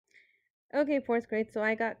Okay, fourth grade, so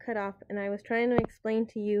I got cut off and I was trying to explain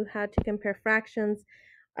to you how to compare fractions.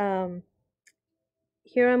 Um,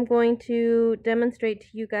 Here I'm going to demonstrate to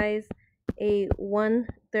you guys a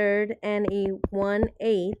 1/3 and a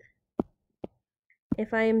 1/8.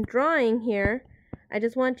 If I am drawing here, I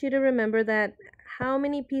just want you to remember that how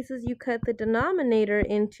many pieces you cut the denominator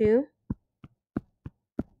into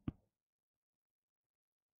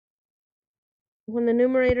when the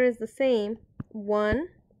numerator is the same, 1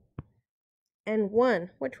 and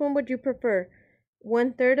 1. Which one would you prefer?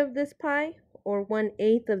 1/3 of this pie or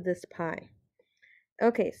 1/8 of this pie?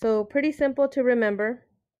 Okay, so pretty simple to remember.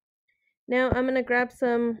 Now I'm going to grab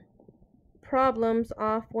some problems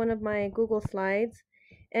off one of my Google Slides,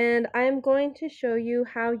 and I'm going to show you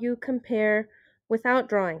how you compare without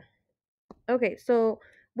drawing. Okay, so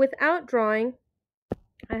without drawing,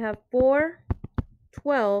 I have 4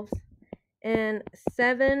 12s and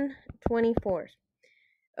 7 24s.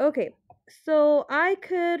 Okay, so I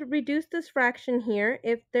could reduce this fraction here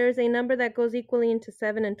if there's a number that goes equally into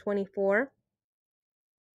 7 and 24.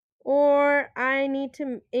 Or I need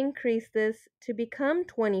to increase this to become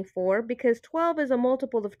 24 because 12 is a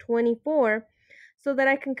multiple of 24 so that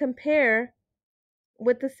I can compare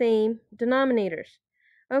with the same denominators.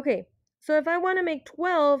 Okay, so if I want to make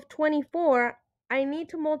 12 24, I need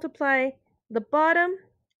to multiply the bottom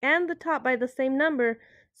and the top by the same number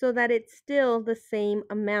so that it's still the same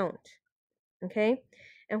amount. Okay,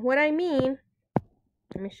 and what I mean,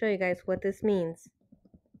 let me show you guys what this means.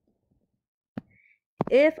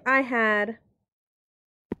 If I had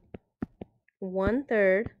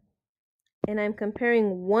 1/3 and I'm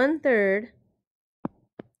comparing 1/3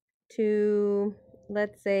 to,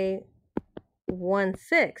 let's say,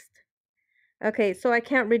 1/6. Okay, so I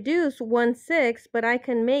can't reduce 1/6, but I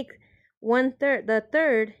can make 1/3, the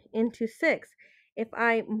third, into 6. If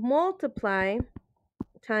I multiply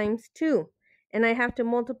times 2, and I have to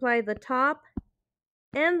multiply the top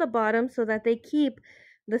and the bottom so that they keep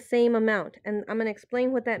the same amount. And I'm going to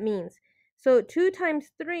explain what that means. So 2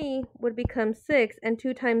 times 3 would become 6, and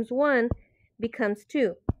 2 times 1 becomes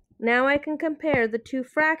 2. Now I can compare the two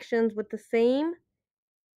fractions with the same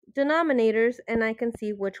denominators, and I can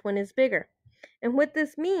see which one is bigger. And what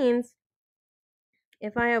this means,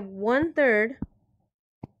 if I have 1/3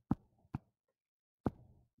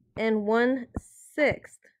 and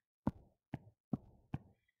 1/6,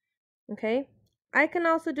 okay, I can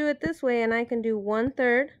also do it this way, and I can do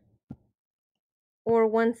 1/3 or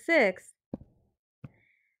 1/6,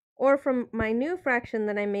 or from my new fraction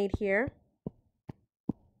that I made here,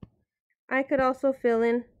 I could also fill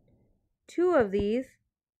in 2 of these,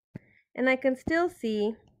 and I can still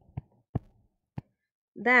see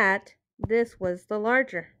that this was the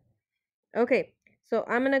larger. Okay, so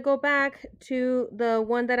I'm going to go back to the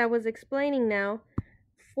one that I was explaining now,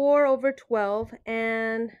 4/12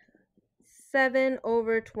 and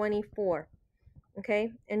 7/24.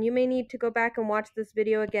 Okay, and you may need to go back and watch this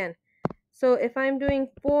video again. So if I'm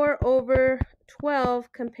doing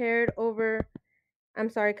 4/12 comparing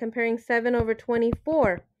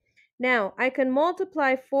 7/24. Now, I can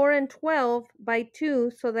multiply 4 and 12 by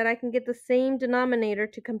 2 so that I can get the same denominator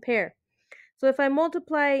to compare. So if I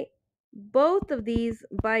multiply both of these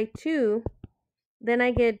by 2, then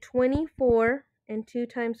I get 24, and 2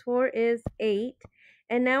 times 4 is 8.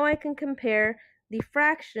 And now I can compare the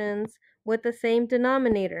fractions with the same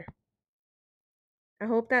denominator. I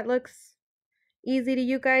hope that looks easy to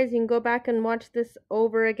you guys. You can go back and watch this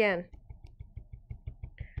over again.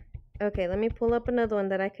 Okay, let me pull up another one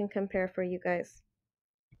that I can compare for you guys.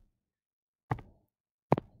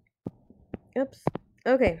 Oops.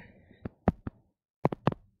 Okay.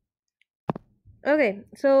 Okay,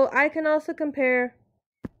 so I can also compare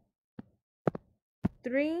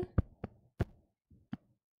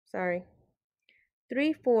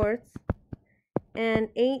 3/4 and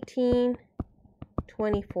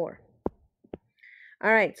 18/24.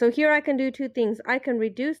 All right, so here I can do two things. I can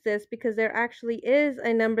reduce this because there actually is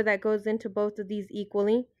a number that goes into both of these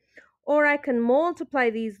equally, or I can multiply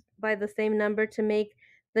these by the same number to make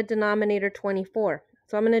the denominator 24.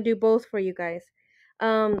 So I'm going to do both for you guys.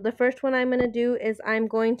 The first one I'm going to do is I'm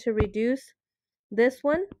going to reduce this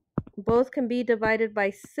one. Both can be divided by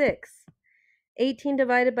 6. 18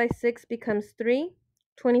 divided by 6 becomes 3.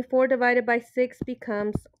 24 divided by 6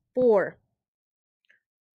 becomes 4.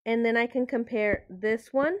 And then I can compare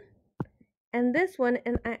this one and this one,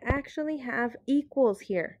 and I actually have equals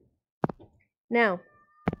here. Now,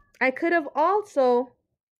 I could have also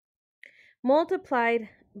multiplied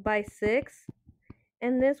by 6,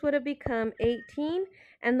 and this would have become 18,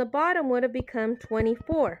 and the bottom would have become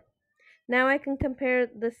 24. Now I can compare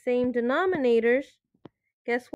the same denominators. Guess what?